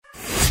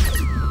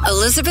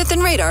Elizabeth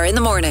and Radar in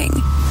the morning.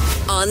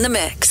 On the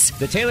Mix.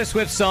 The Taylor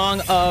Swift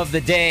song of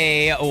the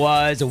day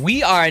was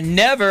We Are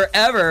Never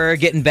Ever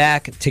Getting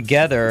Back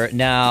Together.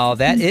 Now,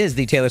 that is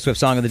the Taylor Swift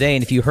song of the day.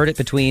 And if you heard it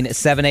between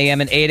 7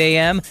 a.m. and 8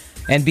 a.m.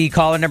 and be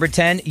caller number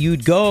 10,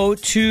 you'd go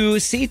to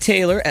see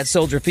Taylor at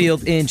Soldier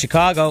Field in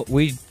Chicago.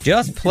 We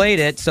just played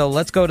it, so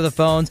let's go to the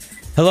phones.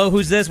 Hello,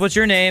 who's this? What's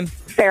your name?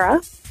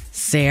 Sarah.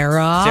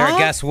 Sarah,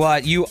 guess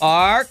what? You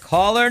are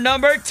caller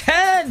number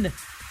 10.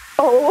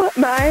 Oh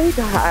my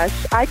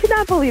gosh. I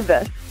cannot believe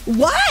this.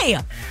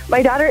 Why?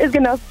 My daughter is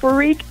going to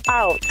freak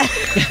out.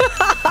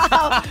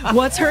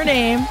 What's her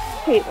name?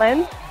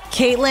 Caitlin,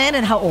 Caitlin,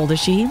 and how old is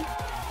she?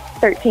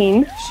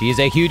 13. She's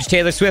a huge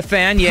Taylor Swift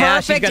fan. Yeah,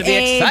 Perfect she's going to be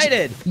age.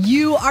 excited.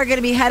 You are going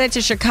to be headed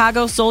to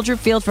Chicago Soldier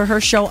Field for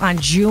her show on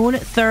June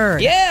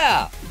 3rd.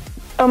 Yeah.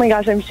 Oh my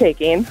gosh, I'm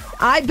shaking.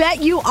 I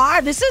bet you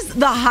are. This is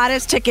the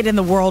hottest ticket in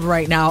the world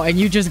right now, and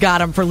you just got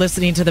them for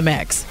listening to The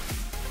Mix.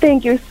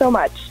 Thank you so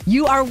much.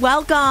 You are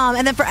welcome.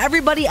 And then for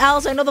everybody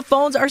else, I know the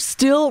phones are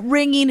still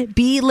ringing.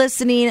 Be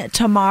listening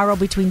tomorrow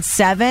between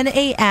 7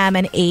 a.m.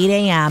 and 8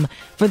 a.m.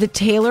 for the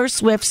Taylor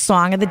Swift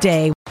Song of the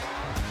Day.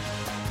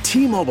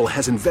 T-Mobile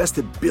has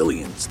invested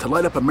billions to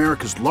light up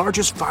America's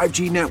largest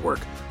 5G network,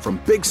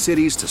 from big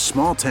cities to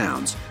small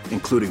towns,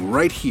 including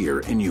right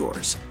here in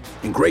yours.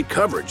 And great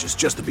coverage is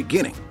just the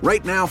beginning.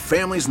 Right now,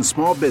 families and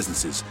small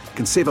businesses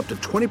can save up to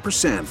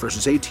 20%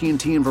 versus AT&T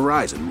and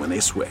Verizon when they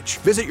switch.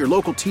 Visit your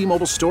local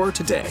T-Mobile store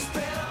today.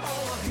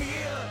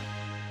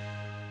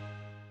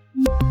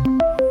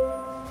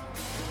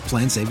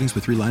 Plan savings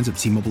with 3 lines of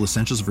T-Mobile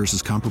Essentials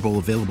versus comparable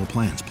available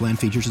plans. Plan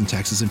features and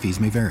taxes and fees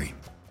may vary.